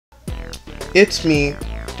It's me,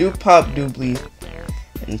 Pop Doobly,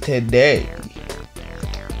 and today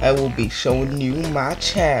I will be showing you my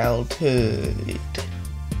childhood.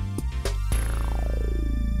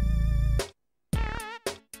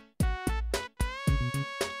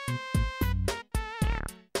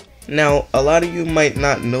 Now, a lot of you might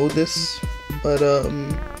not know this, but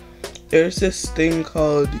there's this thing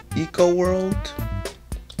called EekoWorld.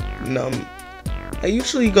 And, I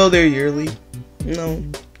usually go there yearly.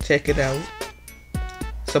 Check it out.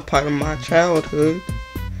 It's a part of my childhood.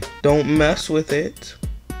 Don't mess with it.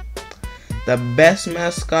 The best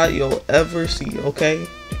mascot you'll ever see, okay?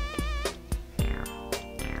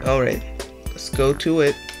 Alright, let's go to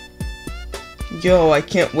it. Yo, I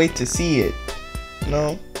can't wait to see it.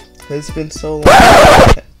 No, it's been so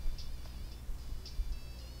long.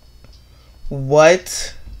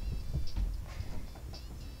 What?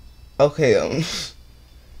 Okay,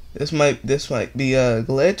 this might be a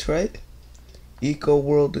glitch, right?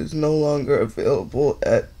 EekoWorld is no longer available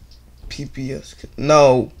at PPS.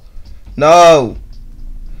 No!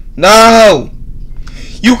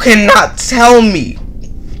 You cannot tell me!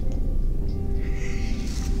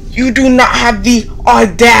 You do not have the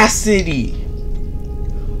audacity!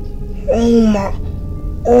 Oh my...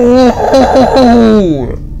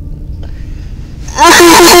 Oh!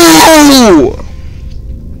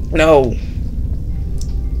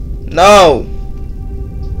 No!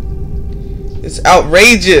 It's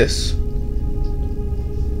outrageous! I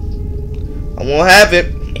won't have it.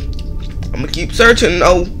 I'm gonna keep searching.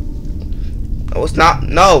 No, it's not.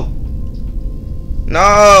 No,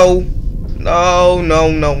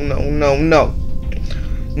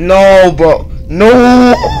 bro.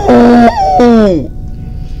 No!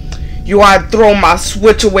 You gotta throw my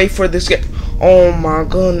Switch away for this game. Oh my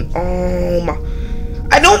god. Oh my.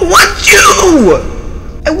 I don't want you!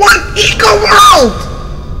 I want EekoWorld!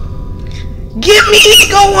 Give me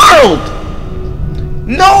EekoWorld!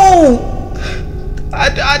 No!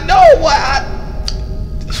 I know what.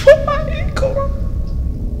 This was my EekoWorld.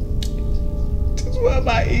 This was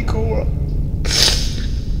my EekoWorld.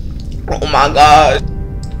 Oh my gosh.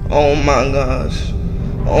 Oh my gosh.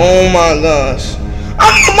 Oh my gosh.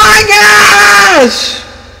 Oh my gosh!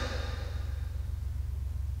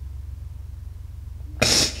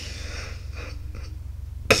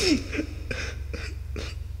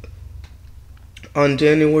 On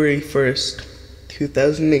January 1st,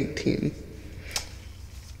 2018,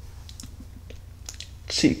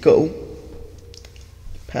 Chico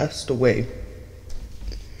passed away.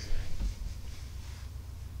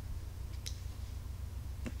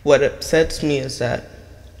 What upsets me is that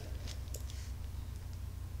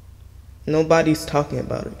nobody's talking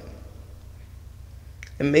about it.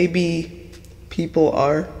 And maybe people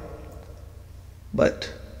are,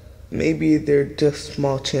 but maybe they're just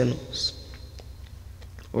small channels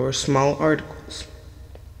or small articles.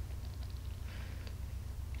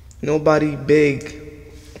 Nobody big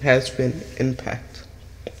has been impacted.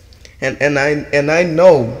 And I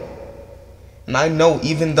know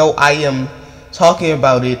even though I am talking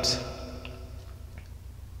about it,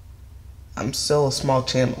 I'm still a small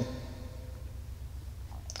channel.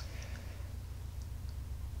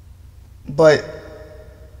 But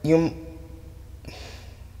you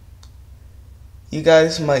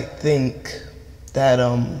guys might think that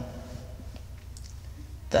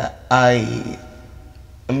that I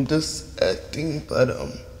am just acting, but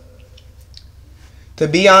to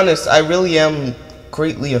be honest, I really am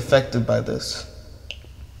greatly affected by this.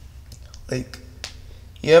 Like,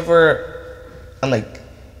 you ever,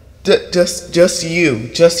 just you,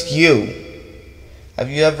 have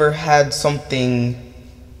you ever had something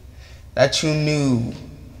that you knew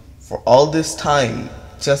for all this time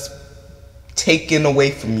just taken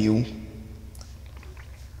away from you?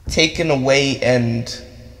 Taken away, and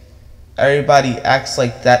everybody acts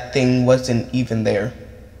like that thing wasn't even there.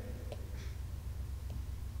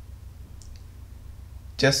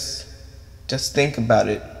 Just think about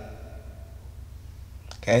it.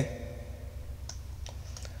 Okay?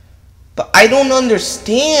 But I don't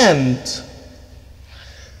understand.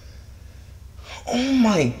 Oh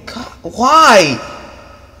my god, why?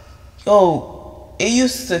 Yo, it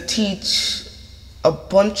used to teach a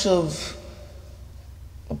bunch of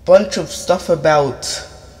stuff about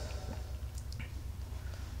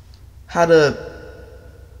how to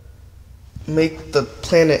make the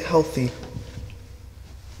planet healthy.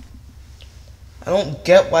 I don't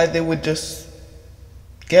get why they would just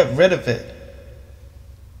get rid of it.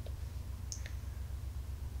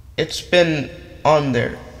 It's been on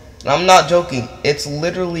there. I'm not joking. It's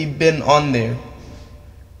literally been on there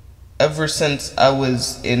ever since I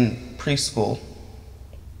was in preschool.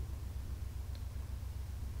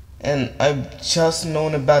 and I've just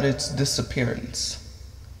known about its disappearance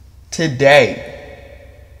today.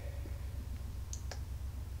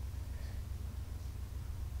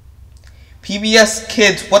 PBS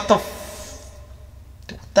Kids, what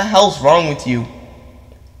the hell's wrong with you?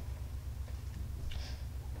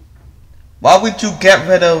 Why would you get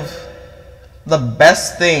rid of the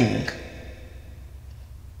best thing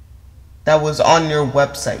that was on your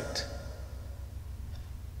website?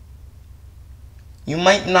 You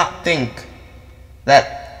might not think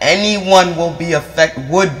that anyone would be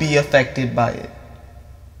affected by it,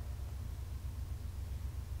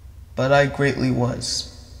 but I greatly was.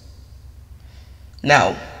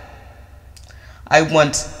 Now, I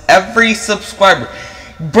want every subscriber,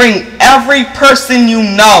 bring every person you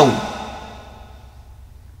know,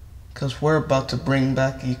 because we're about to bring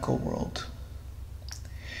back EekoWorld.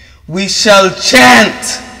 We shall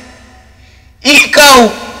chant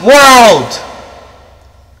EekoWorld.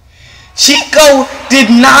 Chico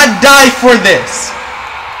did not die for this.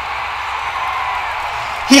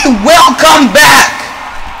 He will come back.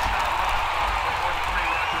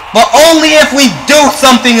 But only if we do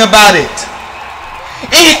something about it.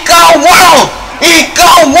 EekoWorld!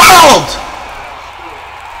 EekoWorld!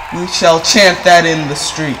 We shall chant that in the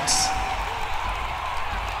streets.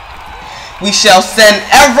 We shall send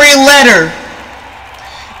every letter.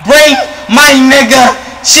 Bring my nigga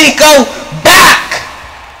Chico back!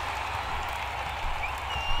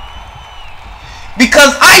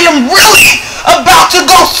 Because I am really about to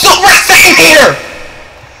go Super Saiyan here!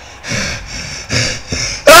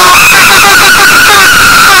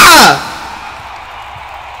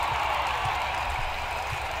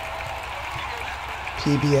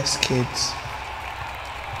 PBS Kids,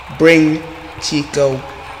 bring Chico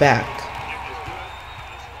back.